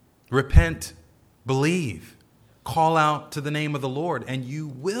 Repent, believe, call out to the name of the Lord, and you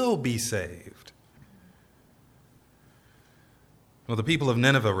will be saved. Well, the people of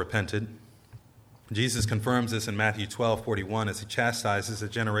Nineveh repented. Jesus confirms this in Matthew 12:41 as he chastises a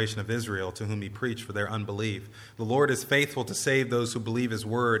generation of Israel to whom he preached for their unbelief. The Lord is faithful to save those who believe his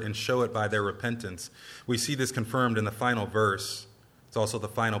word and show it by their repentance. We see this confirmed in the final verse. It's also the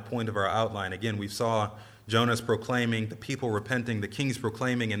final point of our outline. Again, we saw Jonah's proclaiming, the people repenting, the king's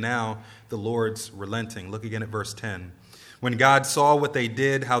proclaiming, and now the Lord's relenting. Look again at verse 10. When God saw what they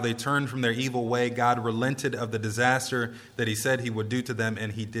did, how they turned from their evil way, God relented of the disaster that he said he would do to them,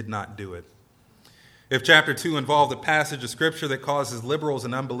 and he did not do it. If chapter 2 involved a passage of Scripture that causes liberals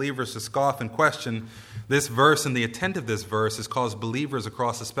and unbelievers to scoff and question, this verse and the intent of this verse has caused believers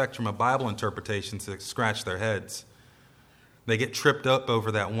across the spectrum of Bible interpretations to scratch their heads. They get tripped up over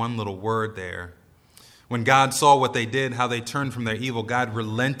that one little word there. When God saw what they did, how they turned from their evil, God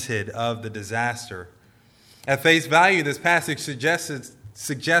relented of the disaster. At face value, this passage suggests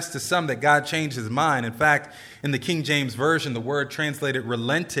to some that God changed his mind. In fact, in the King James Version, the word translated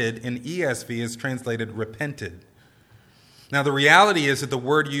relented in ESV is translated repented. Now, the reality is that the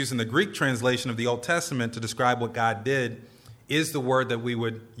word used in the Greek translation of the Old Testament to describe what God did is the word that we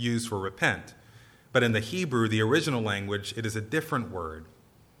would use for repent. But in the Hebrew, the original language, it is a different word.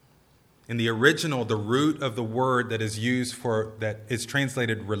 In the original, the root of the word that is used for, that is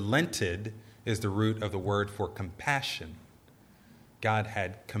translated relented, is the root of the word for compassion. God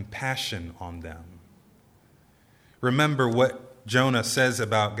had compassion on them. Remember what Jonah says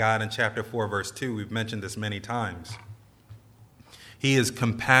about God in chapter 4, verse 2. We've mentioned this many times. He is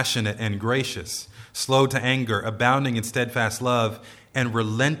compassionate and gracious, slow to anger, abounding in steadfast love, and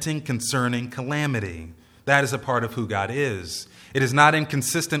relenting concerning calamity. That is a part of who God is. It is not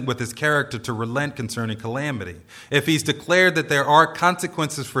inconsistent with his character to relent concerning calamity. If he's declared that there are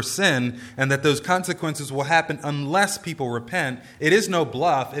consequences for sin and that those consequences will happen unless people repent, it is no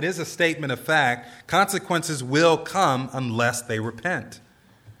bluff. It is a statement of fact. Consequences will come unless they repent.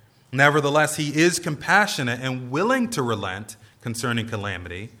 Nevertheless, he is compassionate and willing to relent concerning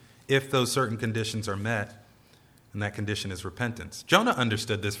calamity if those certain conditions are met, and that condition is repentance. Jonah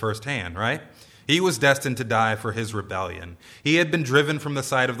understood this firsthand, right? He was destined to die for his rebellion. He had been driven from the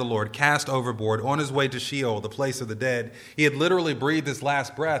sight of the Lord, cast overboard, on his way to Sheol, the place of the dead. He had literally breathed his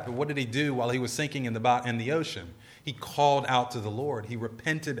last breath, but what did he do while he was sinking in the ocean? He called out to the Lord. He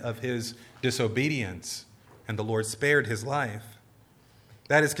repented of his disobedience, and the Lord spared his life.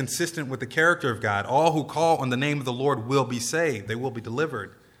 That is consistent with the character of God. All who call on the name of the Lord will be saved. They will be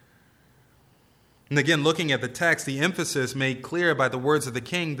delivered. And again, looking at the text, the emphasis made clear by the words of the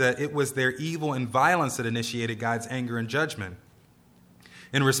king that it was their evil and violence that initiated God's anger and judgment.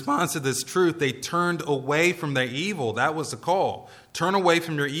 In response to this truth, they turned away from their evil. That was the call. Turn away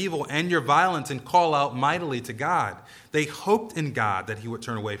from your evil and your violence and call out mightily to God. They hoped in God that he would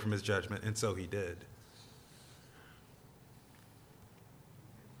turn away from his judgment, and so he did.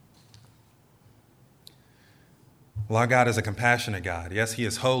 Well, our God is a compassionate God. Yes, he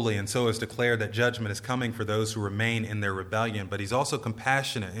is holy, and so is declared that judgment is coming for those who remain in their rebellion. But he's also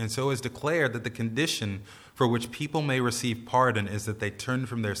compassionate, and so is declared that the condition for which people may receive pardon is that they turn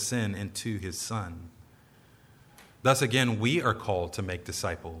from their sin into his Son. Thus again, we are called to make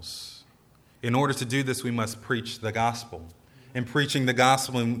disciples. In order to do this, we must preach the gospel. In preaching the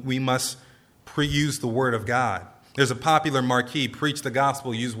gospel, we must use the word of God. There's a popular marquee, preach the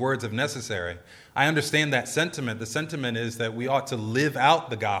gospel, use words if necessary. I understand that sentiment. The sentiment is that we ought to live out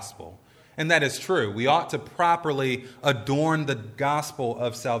the gospel. And that is true. We ought to properly adorn the gospel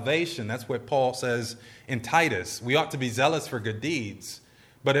of salvation. That's what Paul says in Titus. We ought to be zealous for good deeds.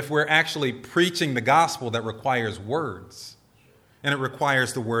 But if we're actually preaching the gospel, that requires words. And it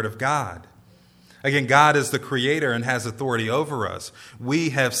requires the word of God. Again, God is the creator and has authority over us.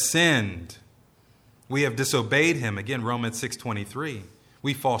 We have sinned. We have disobeyed him. Again, Romans 6:23.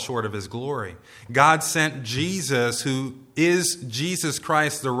 We fall short of his glory. God sent Jesus, who is Jesus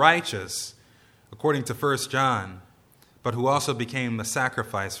Christ the righteous, according to 1 John, but who also became the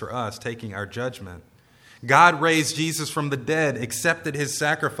sacrifice for us, taking our judgment. God raised Jesus from the dead, accepted his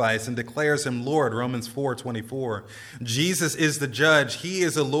sacrifice, and declares him Lord, Romans 4:24. Jesus is the judge. He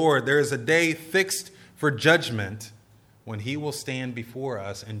is a Lord. There is a day fixed for judgment when he will stand before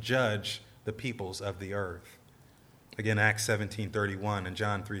us and judge the peoples of the earth. Again, Acts 17:31 and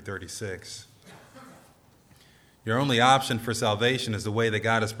John 3:36. Your only option for salvation is the way that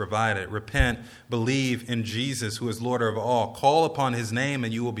God has provided. Repent, believe in Jesus, who is Lord of all. Call upon his name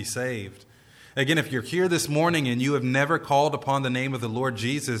and you will be saved. Again, if you're here this morning and you have never called upon the name of the Lord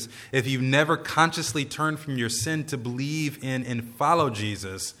Jesus, if you've never consciously turned from your sin to believe in and follow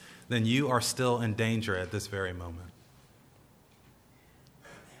Jesus, then you are still in danger at this very moment.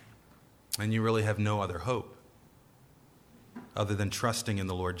 And you really have no other hope other than trusting in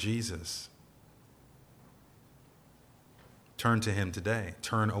the Lord Jesus. Turn to him today.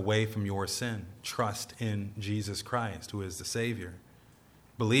 Turn away from your sin. Trust in Jesus Christ, who is the Savior.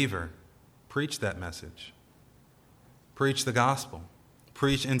 Believer, preach that message. Preach the gospel.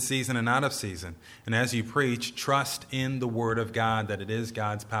 Preach in season and out of season. And as you preach, trust in the word of God, that it is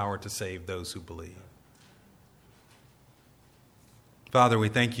God's power to save those who believe. Father, we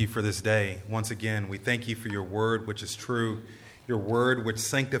thank you for this day. Once again, we thank you for your word, which is true, your word, which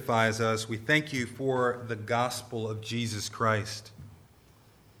sanctifies us. We thank you for the gospel of Jesus Christ.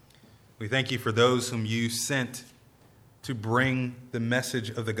 We thank you for those whom you sent to bring the message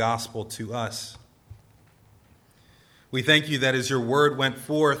of the gospel to us. We thank you that as your word went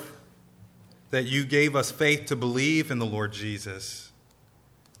forth, that you gave us faith to believe in the Lord Jesus,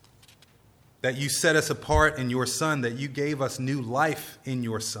 that you set us apart in your Son, that you gave us new life in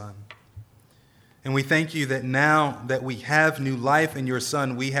your Son. And we thank you that now that we have new life in your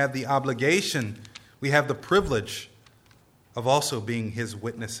Son, we have the obligation, we have the privilege of also being his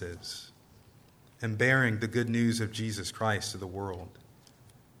witnesses and bearing the good news of Jesus Christ to the world.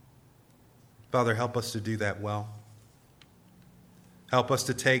 Father, help us to do that well. Help us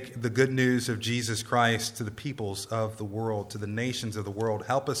to take the good news of Jesus Christ to the peoples of the world, to the nations of the world.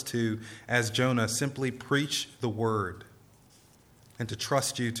 Help us to, as Jonah, simply preach the word and to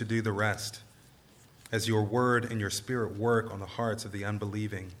trust you to do the rest as your word and your spirit work on the hearts of the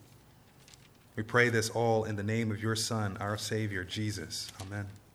unbelieving. We pray this all in the name of your Son, our Savior, Jesus. Amen.